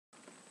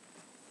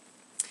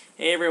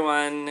Hey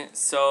everyone,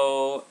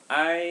 so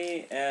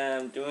I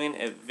am doing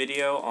a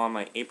video on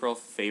my April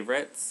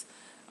favorites.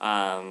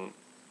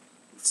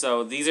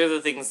 So these are the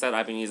things that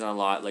I've been using a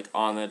lot, like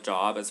on the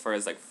job, as far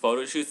as like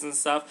photo shoots and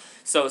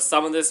stuff. So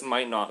some of this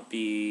might not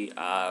be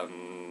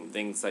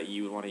things that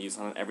you would want to use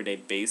on an everyday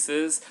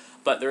basis,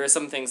 but there are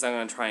some things I'm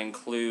going to try and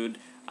include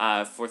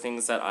for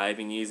things that I've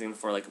been using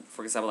for, like,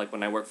 for example, like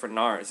when I work for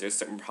NARS, there's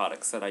certain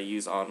products that I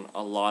use on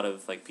a lot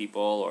of like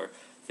people, or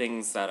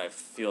things that I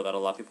feel that a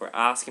lot of people are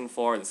asking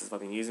for. This is what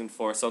I've been using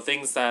for. So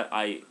things that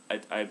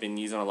I've been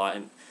using a lot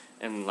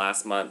in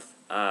last month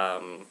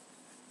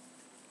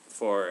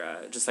for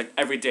just like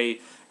everyday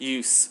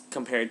use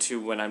compared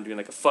to when I'm doing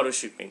like a photo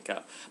shoot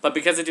makeup. But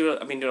because I've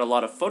been doing a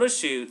lot of photo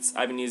shoots,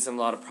 I've been using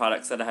a lot of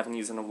products that I haven't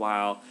used in a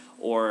while,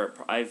 or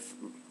I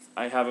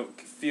have a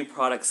few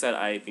products that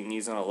I've been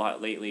using a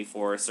lot lately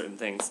for certain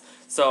things.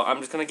 So I'm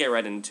just gonna get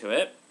right into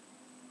it.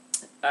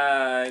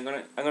 I'm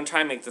gonna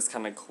try and make this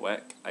kind of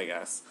quick, I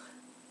guess.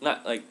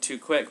 Not like too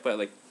quick, but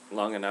like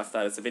long enough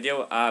that it's a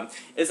video.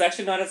 It's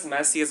actually not as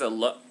messy as it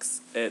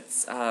looks.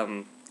 It's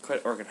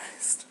quite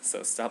organized.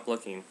 So stop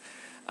looking,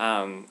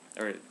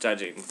 or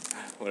judging,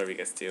 whatever you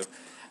guys do.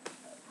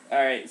 All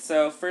right.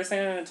 So first thing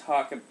I'm gonna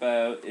talk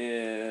about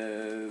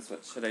is,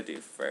 what should I do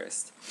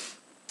first?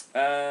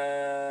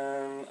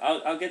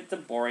 I'll get the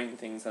boring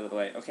things out of the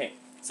way. Okay.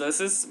 So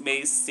this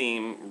may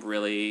seem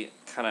really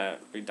kind of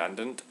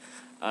redundant,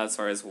 as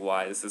far as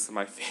why this is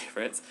my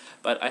favorites,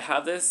 but I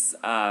have this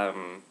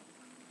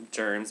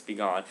Germs Be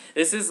Gone.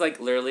 This is like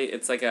literally,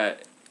 it's hand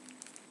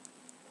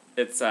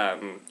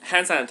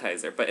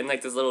sanitizer, but in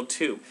like this little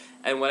tube.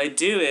 And what I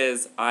do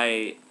is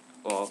now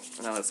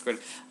that's good.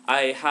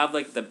 I have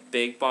like the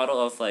big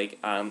bottle of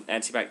like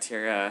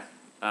antibacteria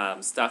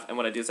stuff, and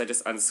what I do is I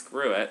just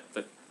unscrew it,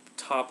 the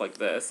top like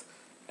this,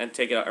 and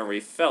take it out and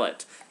refill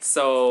it.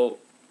 So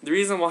the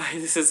reason why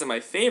this isn't my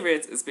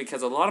favorites is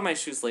because a lot of my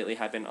shoots lately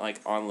have been like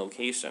on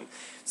location.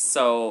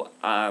 So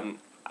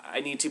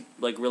I need to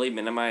like really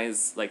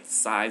minimize like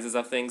sizes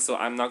of things. So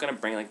I'm not gonna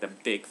bring like the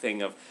big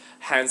thing of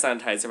hand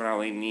sanitizer when I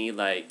only need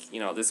like,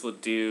 this will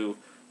do,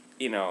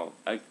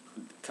 a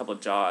couple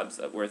of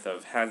jobs worth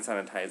of hand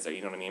sanitizer,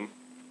 you know what I mean?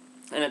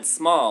 And it's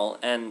small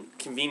and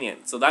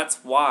convenient. So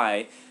that's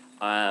why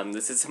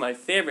this is my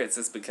favorites,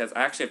 is because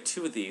I actually have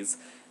two of these.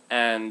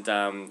 And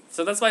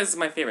so that's why this is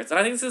my favorites. And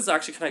I think this is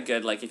actually kind of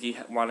good, like, if you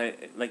want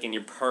it, like, in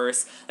your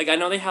purse. Like, I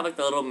know they have, like,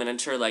 the little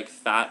miniature, like,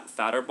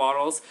 fatter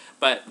bottles,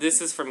 but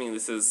this is, for me,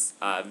 this is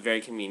very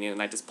convenient,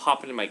 and I just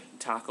pop it in my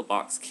tackle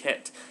box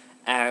kit.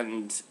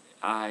 And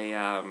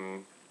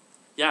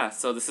yeah,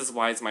 so this is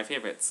why it's my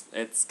favorites.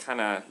 It's kind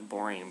of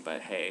boring,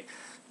 but hey,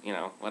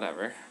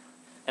 whatever.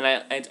 And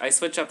I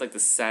switch up, like, the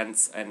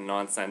scents and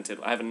non-scented.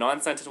 I have a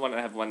non-scented one, and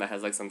I have one that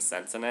has, like, some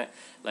scents in it.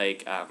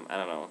 Like, I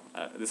don't know.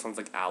 This one's,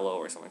 like, aloe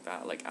or something like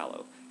that. I like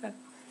aloe.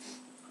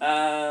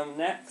 Yeah.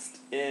 Next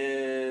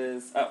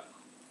is... Oh,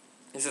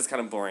 this is kind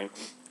of boring.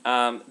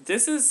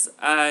 This is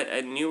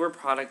a newer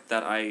product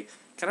that I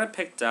kind of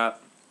picked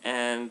up,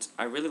 and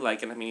I really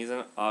like it. I've been using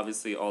it,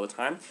 obviously, all the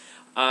time.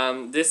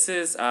 This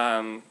is,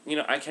 I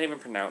can't even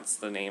pronounce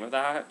the name of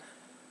that.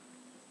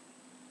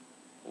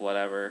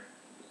 Whatever.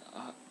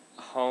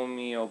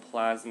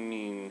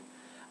 Homeoplasmine.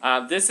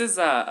 This is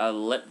a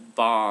lip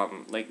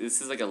balm. Like, this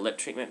is like a lip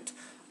treatment.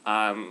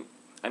 I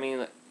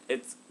mean,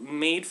 it's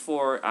made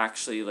for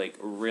actually like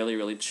really,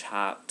 really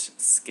chapped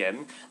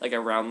skin, like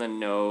around the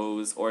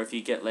nose, or if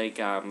you get like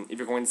if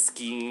you're going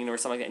skiing or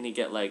something like that and you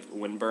get like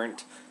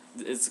windburnt.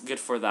 It's good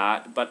for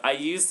that. But I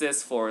use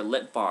this for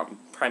lip balm,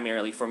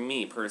 primarily for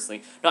me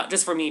personally. Not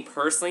just for me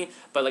personally,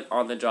 but like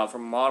on the job for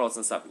models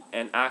and stuff,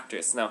 and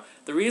actors. Now,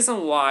 the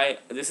reason why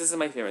this isn't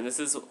my favorite,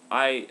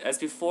 as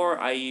before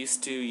I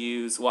used to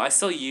use, well, I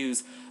still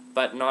use,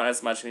 but not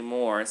as much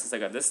anymore since I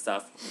got this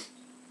stuff.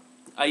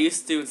 I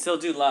used to, and still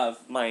do love,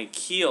 my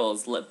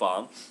Kiehl's lip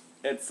balm.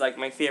 It's like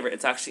my favorite.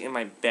 It's actually in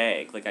my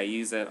bag. Like, I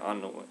use it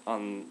on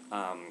when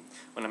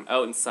I'm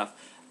out and stuff.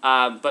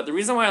 But the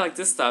reason why I like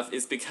this stuff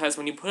is because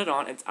when you put it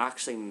on, it's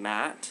actually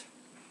matte.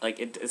 Like,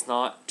 it's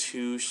not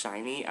too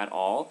shiny at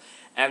all.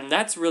 And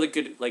that's really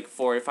good, like,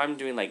 for if I'm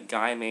doing, like,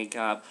 guy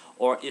makeup,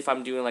 or if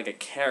I'm doing, like, a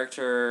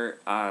character,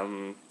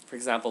 for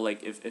example,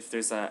 like, if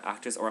there's an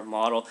actress or a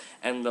model,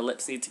 and the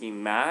lips need to be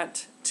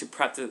matte, to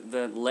prep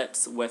the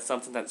lips with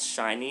something that's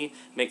shiny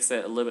makes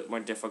it a little bit more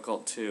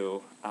difficult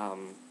to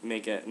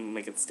make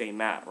it stay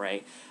matte,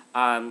 right?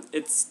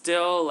 It's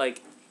still,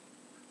 like,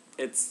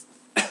 it's...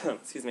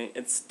 excuse me,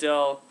 it's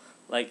still,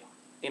 like,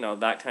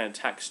 that kind of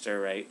texture,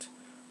 right?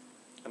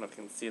 I don't know if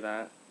you can see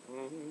that.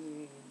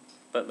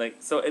 But, like,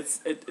 so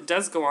it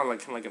does go on, like,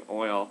 kind of like an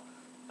oil,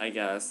 I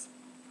guess.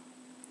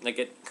 Like,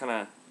 it kind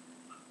of,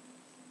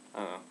 I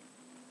don't know.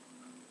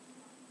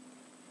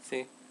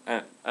 See?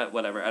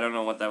 Whatever, I don't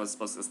know what that was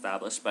supposed to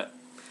establish, but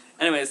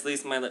anyways, at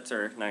least my lips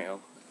are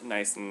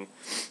nice and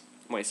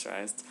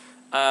moisturized.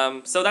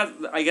 So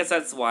I guess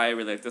that's why I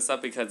really like this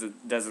stuff, because it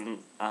doesn't,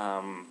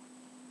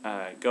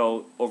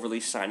 go overly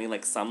shiny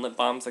like some lip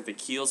balms. Like the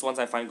Kiehl's ones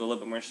I find go a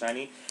little bit more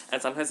shiny,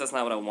 and sometimes that's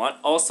not what I want.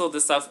 Also,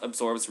 this stuff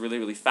absorbs really,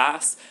 really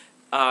fast.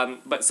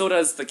 But so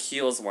does the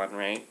Kiehl's one,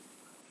 right?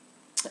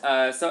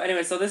 So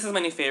anyway, so this is my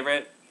new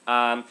favorite.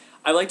 I'd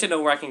like to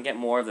know where I can get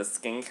more of the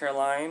skincare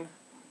line.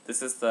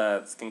 This is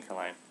the skincare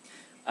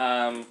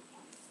line.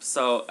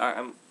 So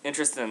I'm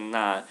interested in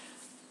that.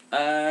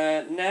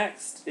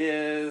 Next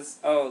is,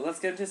 let's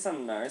get into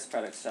some NARS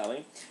products, shall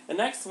we? The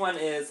next one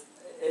is,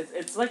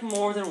 it's like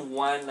more than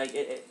one, like,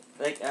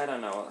 like, I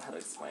don't know how to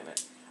explain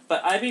it.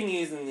 But I've been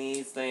using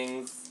these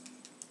things,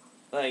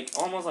 like,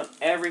 almost on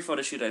every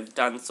photo shoot I've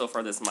done so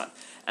far this month.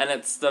 And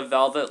it's the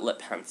Velvet Lip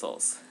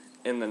Pencils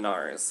in the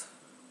NARS.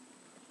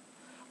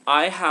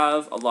 I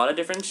have a lot of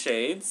different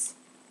shades,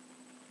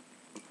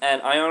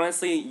 and I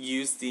honestly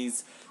use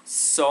these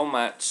so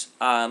much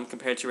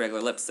compared to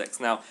regular lipsticks.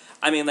 Now,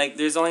 I mean, like,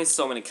 there's only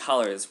so many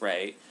colors,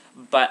 right?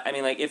 But, I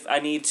mean, like, if I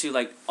need to,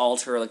 like,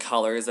 alter the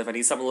colors, if I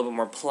need something a little bit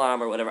more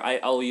plum or whatever,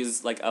 I'll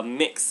use, like, a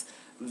mix.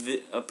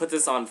 Put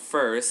this on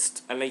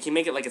first, and I can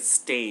make it like a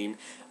stain.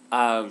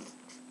 And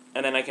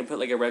then I can put,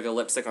 like, a regular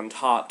lipstick on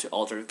top to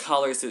alter the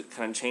colors to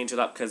kind of change it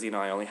up, because, you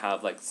know, I only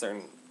have, like,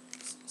 so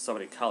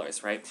many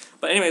colors, right?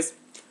 But anyways,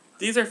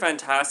 these are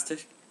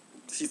fantastic.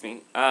 Excuse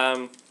me.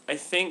 I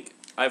think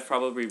I've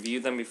probably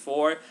reviewed them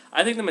before.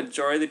 I think the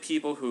majority of the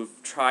people who've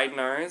tried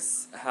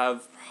NARS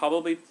have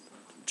probably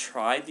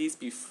tried these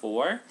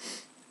before,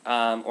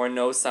 or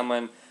know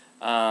someone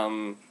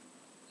that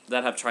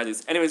have tried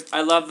these. Anyways,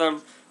 I love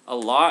them a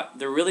lot.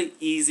 They're really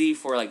easy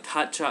for, like,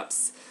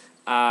 touch-ups,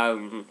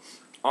 on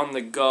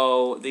the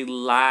go. They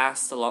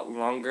last a lot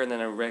longer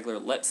than a regular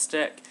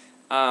lipstick.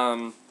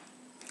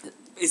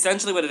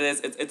 Essentially what it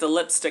is, it's a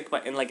lipstick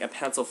but in, like, a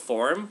pencil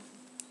form.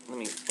 Let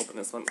me open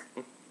this one.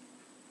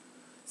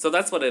 So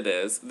that's what it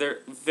is. They're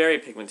very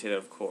pigmented,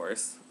 of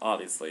course,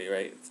 obviously,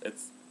 right?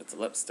 It's a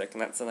lipstick,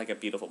 and that's like a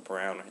beautiful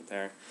brown right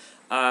there.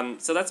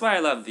 So that's why I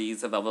love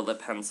these, the Velvet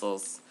Lip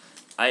Pencils.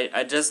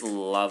 I just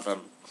love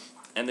them,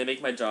 and they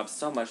make my job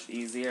so much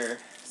easier.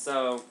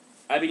 So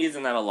I've been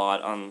using that a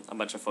lot on a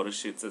bunch of photo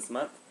shoots this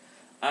month.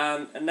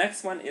 The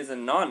next one is a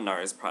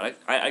non-NARS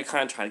product. I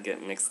kind of try to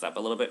get mixed up a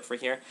little bit for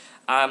here.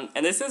 And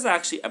this is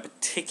actually a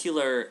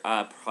particular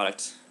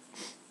product.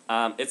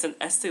 It's an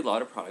Estee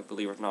Lauder product,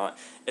 believe it or not.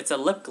 It's a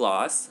lip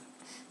gloss.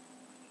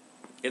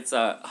 It's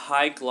a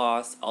high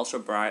gloss, ultra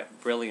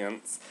bright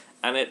brilliance,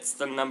 and it's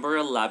the number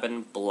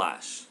 11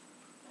 blush.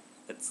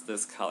 It's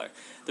this color.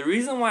 The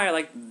reason why I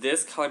like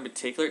this color in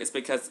particular is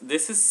because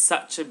this is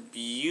such a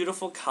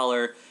beautiful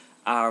color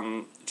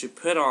to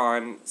put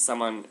on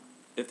someone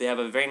if they have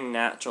a very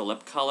natural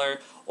lip color,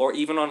 or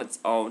even on its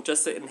own,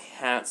 just to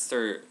enhance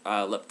their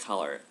lip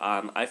color.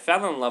 I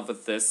fell in love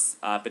with this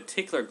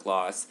particular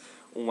gloss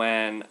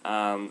when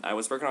I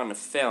was working on a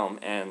film,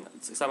 and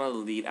some of the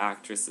lead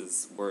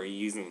actresses were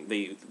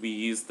we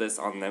used this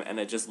on them, and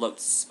it just looked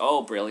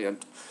so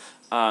brilliant.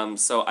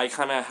 So I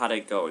kind of had to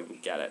go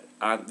and get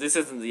it. This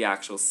isn't the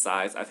actual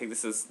size. I think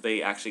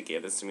they actually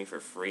gave this to me for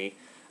free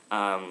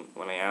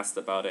when I asked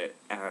about it,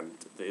 and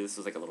this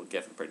was like a little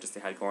gift purchase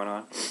they had going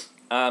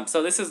on.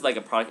 So this is like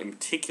a product in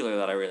particular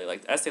that I really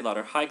liked. Estee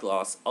Lauder High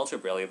Gloss Ultra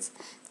Brilliance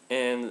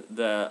in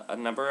the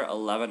number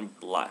 11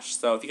 blush.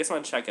 So if you guys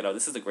want to check it out,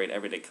 this is a great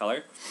everyday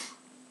color.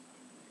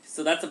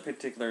 So that's a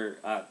particular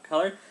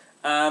color.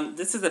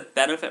 This is a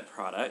Benefit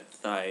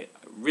product that I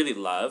really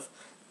love.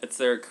 It's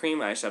their cream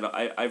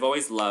eyeshadow. I've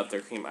always loved their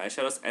cream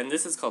eyeshadows, and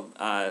this is called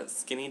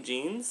Skinny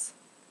Jeans.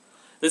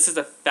 This is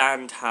a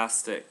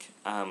fantastic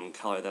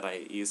color that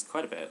I use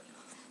quite a bit,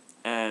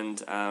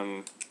 and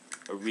I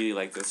really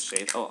like this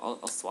shade. Oh,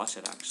 I'll swatch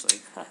it actually.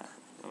 What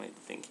am I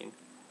thinking?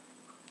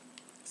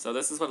 So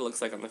this is what it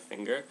looks like on the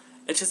finger.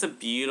 It's just a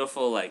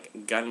beautiful, like,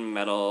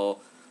 gunmetal,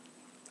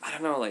 I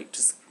don't know, like,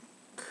 just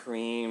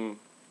cream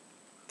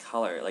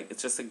color. Like,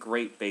 it's just a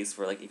great base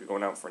for, like, if you're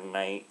going out for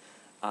night.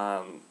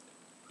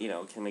 You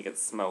know, can make it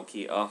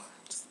smoky. Oh,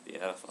 just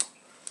beautiful.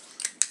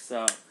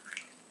 So,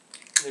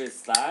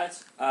 there's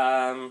that.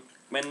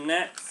 My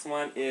next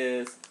one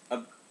is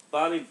a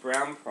Bobbi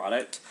Brown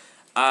product.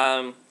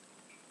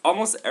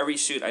 Almost every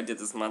shoot I did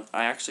this month,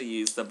 I actually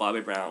used the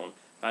Bobbi Brown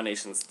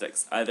foundation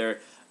sticks. Either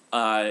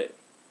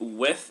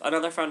with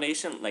another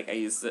foundation, like I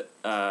used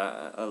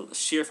a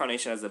sheer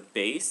foundation as a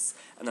base,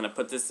 and then I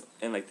put this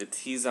in like the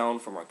T-zone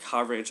for more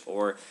coverage,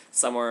 or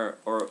somewhere,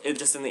 or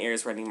just in the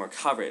areas where I need more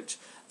coverage.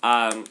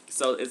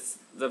 So it's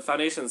the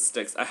foundation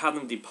sticks. I have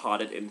them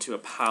depotted into a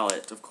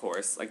palette, of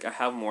course. Like, I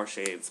have more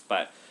shades,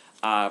 but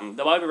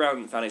the Bobbi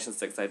Brown foundation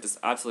sticks, I just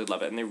absolutely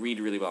love it, and they read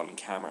really well on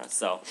camera.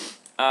 So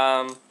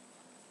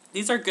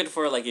these are good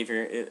for, like, if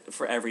you're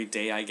for every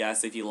day, I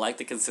guess. If you like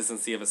the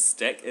consistency of a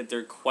stick,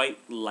 they're quite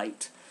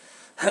light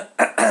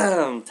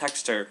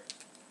texture,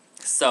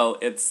 so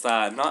it's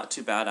not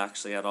too bad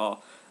actually at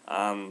all.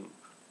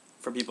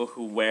 For people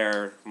who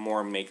wear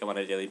more makeup on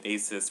a daily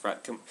basis,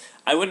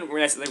 I wouldn't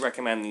necessarily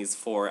recommend these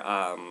for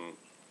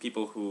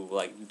people who,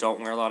 like, don't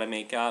wear a lot of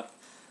makeup,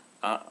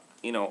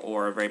 you know,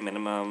 or very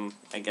minimum,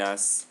 I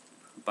guess.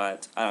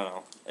 But I don't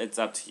know. It's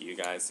up to you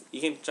guys.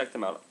 You can check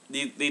them out.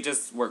 They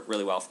just work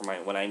really well for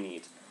what I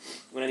need.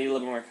 When I need a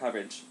little more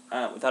coverage,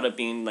 without it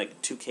being,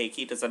 like, too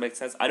cakey. Does that make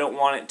sense? I don't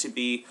want it to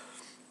be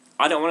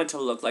I don't want it to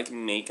look like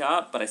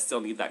makeup, but I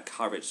still need that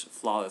coverage,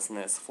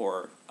 flawlessness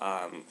for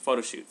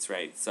photo shoots,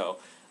 right? So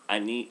I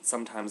need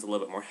sometimes a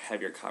little bit more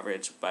heavier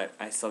coverage, but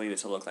I still need it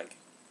to look like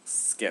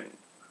skin.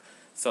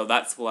 So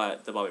that's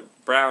what the Bobbi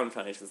Brown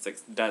foundation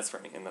sticks does for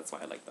me, and that's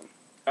why I like them.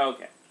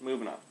 Okay,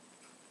 moving on.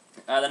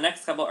 The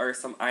next couple are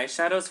some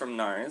eyeshadows from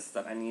NARS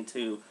that I need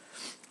to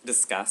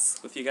discuss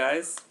with you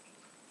guys.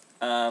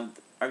 I'm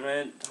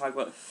going to talk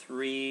about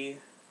 3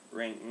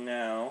 right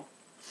now.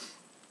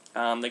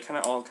 They kind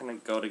of all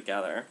go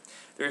together.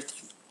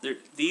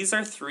 These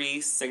are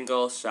 3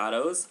 single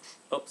shadows.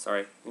 Oh,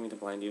 sorry, I need to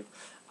blind you.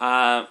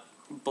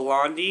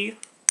 Blondie,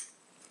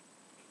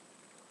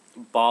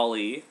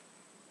 Bali.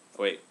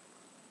 Wait.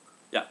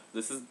 Yeah,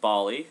 this is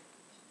Bali.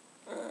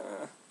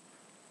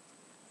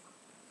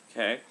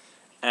 Okay.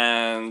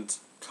 And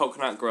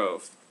Coconut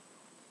Grove.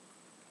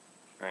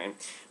 Right.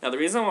 Now, the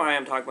reason why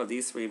I'm talking about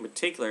these 3 in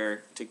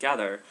particular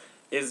together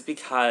is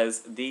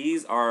because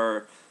these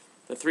are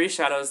the 3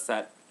 shadows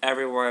that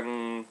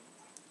everyone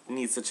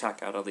needs to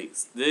check out at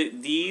least.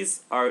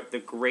 These are the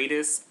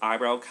greatest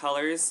eyebrow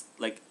colors.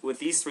 Like, with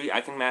these 3,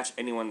 I can match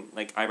anyone,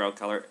 like, eyebrow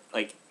color,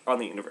 like, on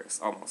the universe,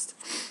 almost.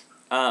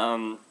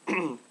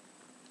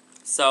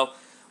 So,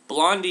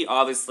 Blondie,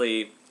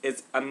 obviously,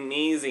 is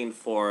amazing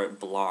for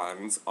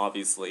blondes,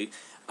 obviously.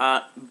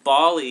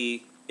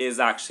 Bali is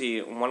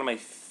actually one of my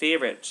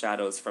favorite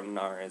shadows from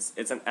NARS.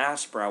 It's an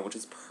ash brown, which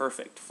is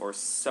perfect for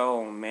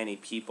so many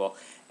people,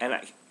 and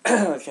I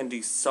can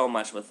do so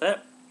much with it.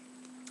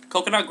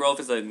 Coconut Grove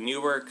is a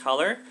newer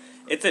color.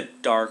 It's a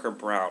darker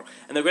brown.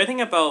 And the great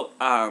thing about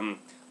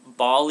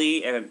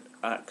Bali and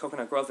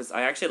Coconut Grove is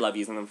I actually love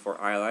using them for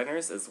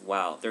eyeliners as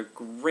well. They're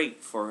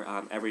great for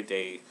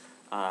everyday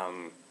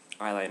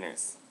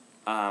eyeliners.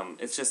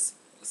 It's just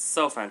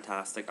so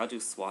fantastic. I'll do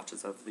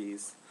swatches of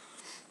these.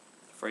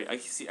 I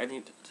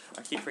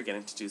keep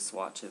forgetting to do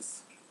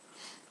swatches.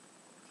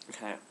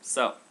 Okay,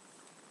 so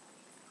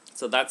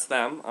that's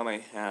them on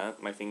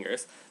my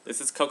fingers. This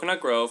is Coconut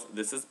Grove,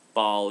 this is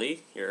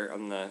Bali here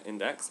on the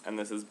index, and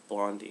this is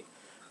Blondie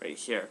right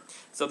here.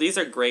 So these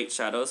are great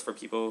shadows for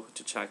people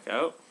to check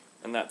out,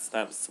 and that's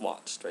them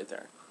swatched right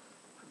there.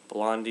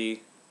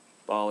 Blondie,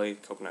 Bali,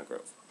 Coconut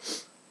Grove.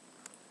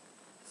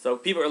 So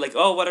people are like,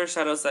 oh, what are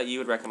shadows that you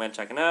would recommend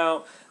checking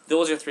out?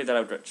 Those are 3 that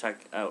I would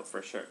check out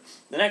for sure.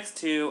 The next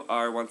 2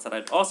 are ones that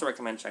I'd also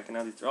recommend checking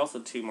out. These are also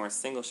 2 more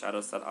single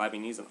shadows that I've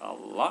been using a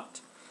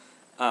lot.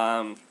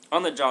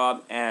 On the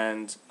job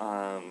and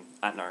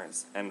at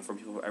NARS, and for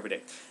people every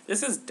day.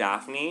 This is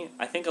Daphne.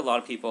 I think a lot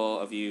of people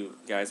of you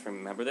guys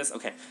remember this.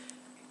 Okay,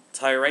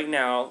 tell you right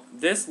now,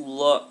 this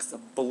looks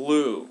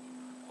blue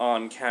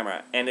on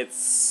camera, and it's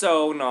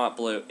so not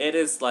blue. It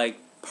is like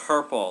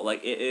purple,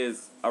 like it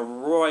is a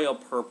royal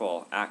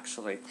purple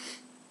actually,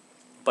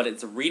 but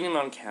it's reading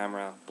on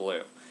camera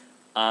blue.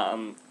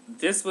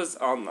 This was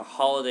on the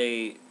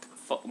holiday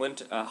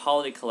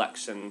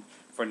collection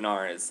for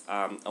NARS,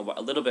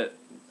 a little bit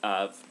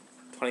of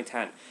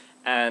 2010,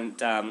 and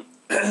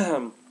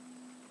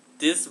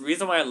this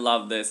reason why I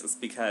love this is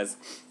because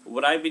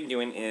what I've been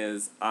doing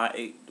is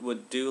I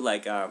would do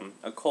like a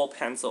kohl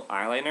pencil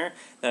eyeliner,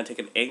 then I take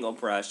an angle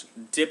brush,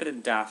 dip it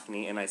in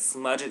Daphne, and I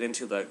smudge it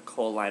into the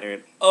kohl liner,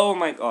 and oh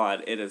my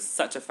god, it is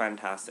such a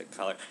fantastic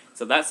color.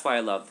 So that's why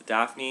I love the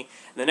Daphne.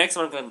 And the next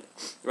one I'm going to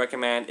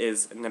recommend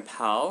is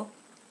Nepal,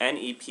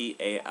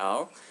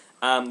 Nepal.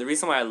 The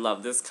reason why I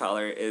love this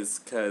color is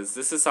because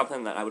this is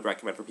something that I would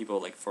recommend for people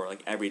for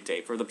every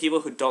day. For the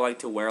people who don't like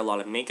to wear a lot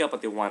of makeup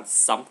but they want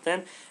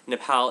something,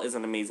 Nepal is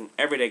an amazing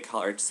everyday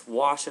color. Just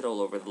wash it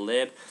all over the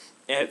lid.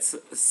 It's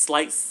a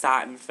slight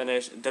satin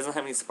finish. It doesn't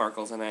have any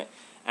sparkles in it.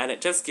 And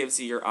it just gives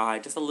you your eye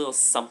just a little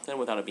something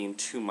without it being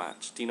too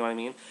much. Do you know what I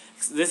mean?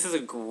 So this is a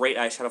great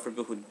eyeshadow for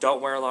people who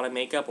don't wear a lot of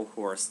makeup or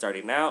who are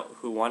starting out,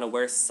 who want to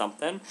wear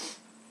something.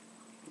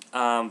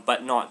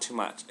 But not too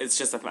much. It's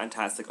just a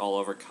fantastic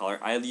all-over color.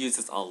 I use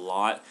this a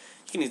lot.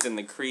 You can use it in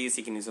the crease,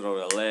 you can use it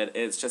over the lid.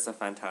 It's just a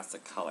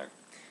fantastic color.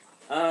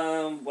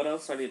 What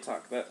else do I need to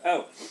talk about?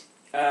 Oh,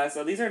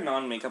 so these are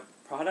non-makeup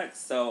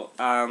products. So,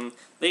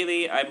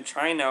 lately I'm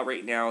trying out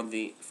right now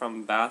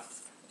from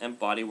Bath and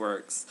Body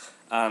Works,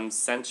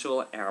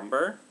 Sensual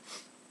Amber.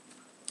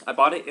 I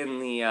bought it in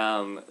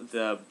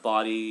the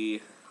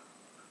Body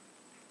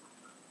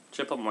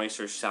Triple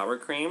Moisture Shower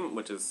Cream,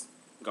 which is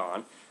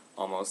gone.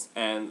 Almost,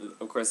 and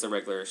of course the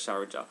regular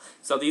shower gel.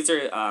 So these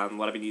are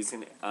what I've been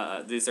using.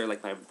 These are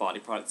like my body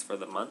products for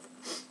the month,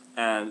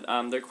 and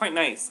they're quite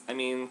nice. I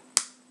mean,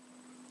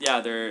 yeah,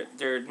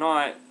 they're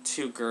not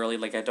too girly.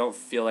 Like I don't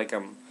feel like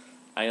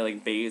I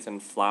like bathe in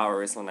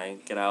flowers when I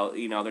get out.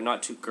 You know, they're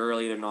not too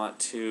girly. They're not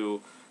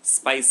too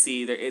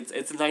spicy.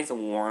 It's a nice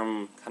and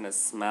warm kind of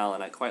smell,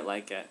 and I quite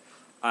like it.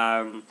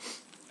 I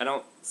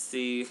don't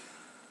see,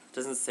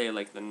 doesn't say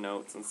like the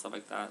notes and stuff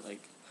like that.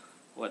 Like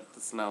what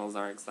the smells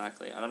are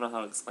exactly. I don't know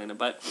how to explain it,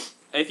 but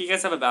if you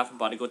guys have a Bath &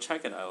 Body, go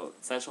check it out.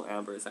 Sensual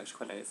Amber is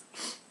actually quite nice.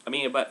 I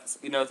mean, but,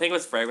 you know, the thing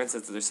with fragrance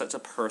is there's such a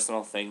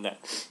personal thing that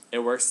it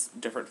works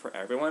different for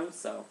everyone,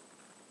 so.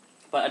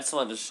 But I just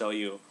wanted to show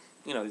you,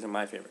 you know, these are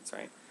my favorites,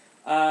 right?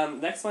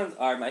 Next ones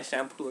are my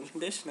shampoo and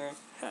conditioner.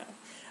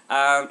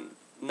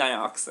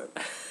 Nioxin.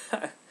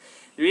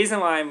 The reason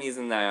why I'm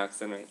using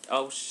Nioxin, right?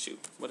 Oh shoot,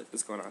 what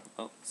is going on?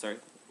 Oh, sorry,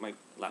 my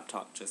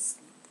laptop just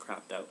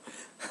crapped out.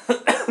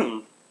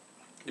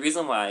 The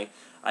reason why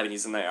I've been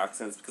using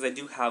Nioxin is because I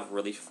do have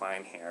really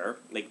fine hair,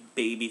 like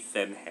baby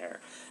thin hair.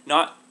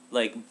 Not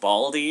like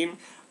balding,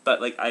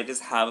 but like I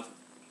just have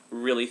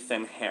really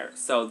thin hair.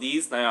 So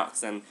these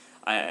Nioxin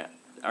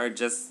are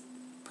just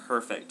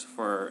perfect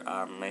for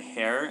my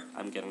hair.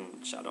 I'm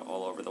getting shadow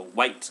all over the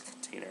white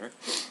container.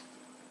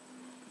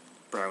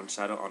 Brown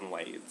shadow on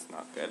white, it's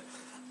not good.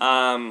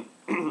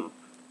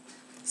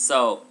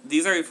 So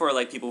these are for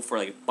like people for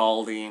like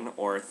balding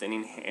or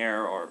thinning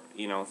hair or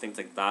things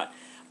like that.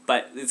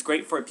 But it's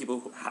great for people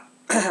who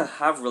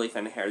have really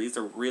thin hair. These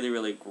are really,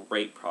 really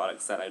great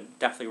products that I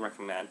definitely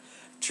recommend.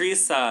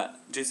 Teresa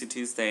Juicy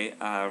Tuesday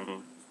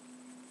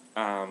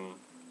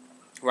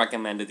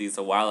recommended these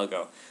a while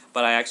ago,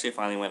 but I actually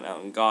finally went out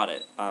and got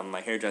it.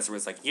 My hairdresser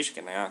was like, "You should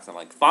get Nioxin." I'm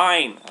like,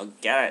 "Fine, I'll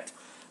get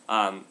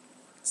it."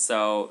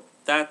 So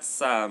that's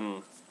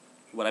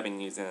what I've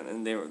been using,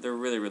 and they're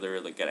really, really,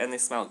 really good, and they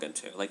smell good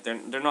too. Like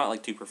they're not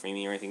like too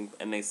perfumey or anything,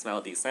 and they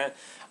smell decent.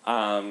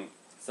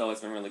 So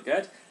it's been really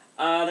good.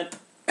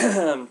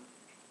 The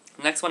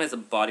next one is a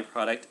body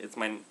product. It's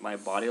my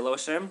body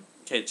lotion.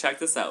 Okay, check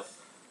this out.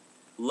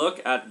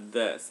 Look at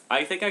this.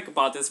 I think I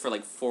bought this for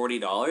like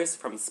 $40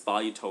 from Spa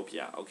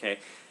Utopia. Okay,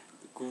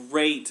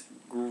 great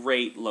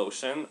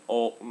lotion.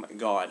 Oh my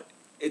god,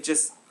 it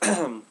just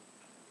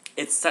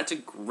it's such a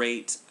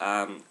great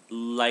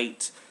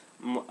light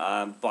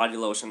body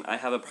lotion. I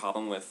have a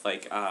problem with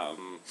like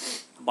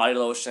body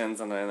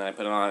lotions, and then I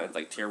put it on, it's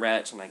like too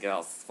rich, and I get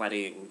all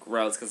sweaty and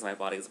gross because my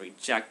body's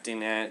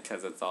rejecting it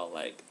because it's all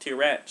like too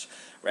rich,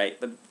 right?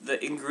 But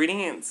the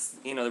ingredients,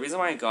 the reason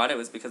why I got it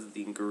was because of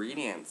the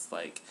ingredients,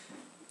 like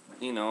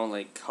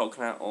like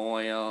coconut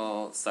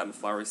oil,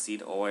 sunflower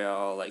seed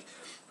oil, like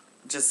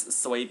just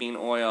soybean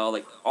oil,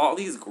 like all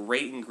these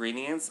great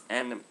ingredients,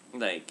 and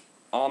like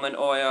almond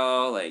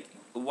oil, like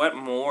what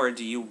more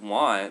do you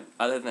want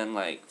other than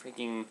like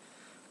freaking,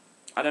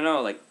 I don't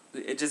know, like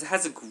it just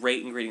has a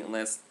great ingredient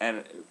list, and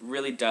it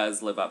really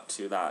does live up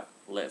to that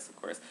list, of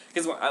course.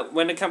 Because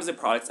when it comes to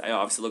products, I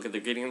obviously look at the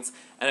ingredients,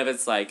 and if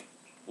it's like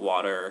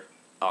water,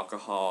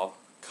 alcohol,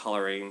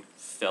 coloring,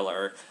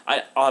 filler,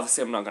 I'm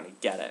not gonna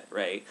get it,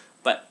 right?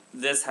 But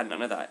this had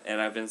none of that,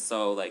 and I've been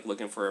so like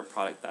looking for a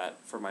product that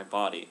for my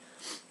body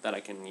that I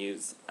can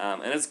use,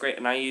 and it's great.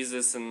 And I use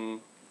this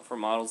for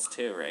models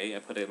too, right? I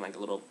put it in like a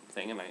little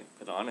thing and I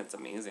put it on. It's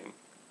amazing,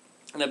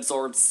 and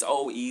absorbs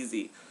so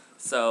easy.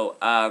 So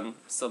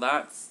so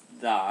that's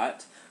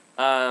that.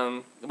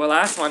 The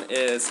last one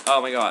is,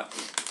 oh my god,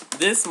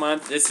 this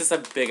month, this is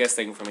the biggest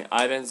thing for me.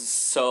 I've been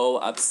so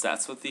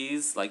obsessed with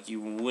these, like you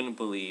wouldn't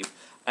believe.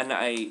 And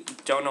I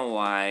don't know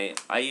why.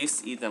 I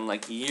used to eat them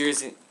like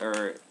years and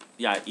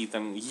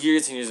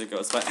years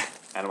ago. But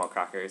animal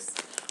crackers.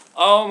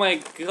 Oh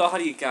my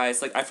god, you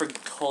guys! Like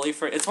totally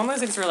forget. It's one of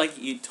those things where like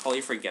you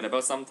totally forget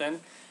about something,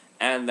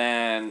 and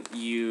then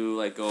you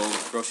like go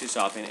grocery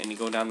shopping and you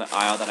go down the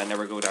aisle that I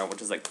never go down,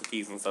 which is like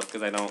cookies and stuff,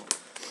 because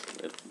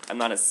I'm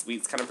not a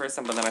sweets kind of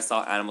person. But then I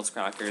saw animal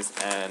crackers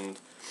and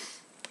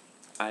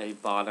I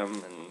bought them,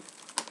 and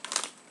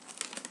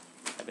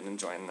I've been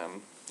enjoying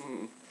them.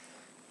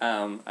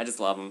 I just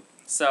love them.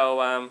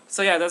 So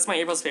yeah, that's my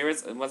April's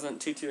favorites. It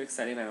wasn't too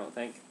exciting, I don't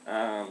think.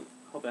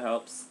 Hope it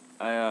helps.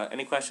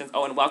 Any questions?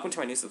 Oh, and welcome to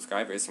my new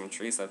subscribers from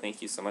Teresa.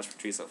 Thank you so much,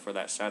 Teresa, for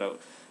that shout out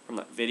from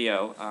that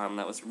video.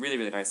 That was really,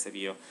 really nice of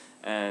you.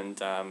 And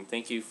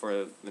thank you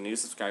for the new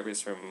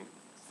subscribers from,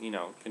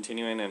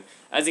 continuing. And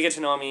as you get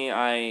to know me,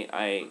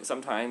 I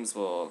sometimes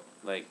will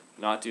like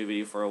not do a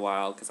video for a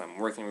while because I'm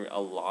working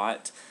a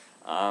lot.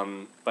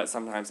 But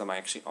sometimes I'm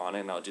actually on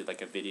it, and I'll do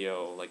like a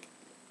video like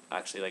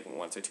actually like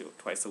once or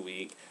twice a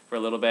week for a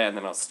little bit, and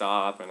then I'll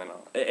stop, and then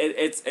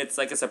it's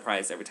like a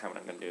surprise every time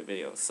I'm gonna do a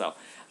video. So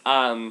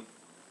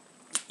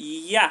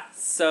yeah,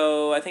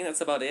 so I think that's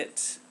about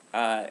it.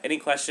 Any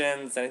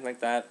questions, anything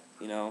like that,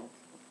 I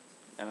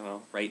don't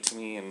know, write to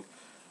me and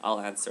I'll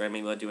answer.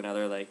 Maybe I'll do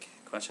another like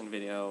question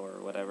video or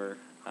whatever.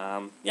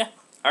 Yeah,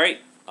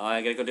 alright,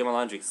 I gotta go do my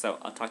laundry, so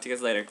I'll talk to you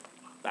guys later.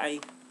 Bye.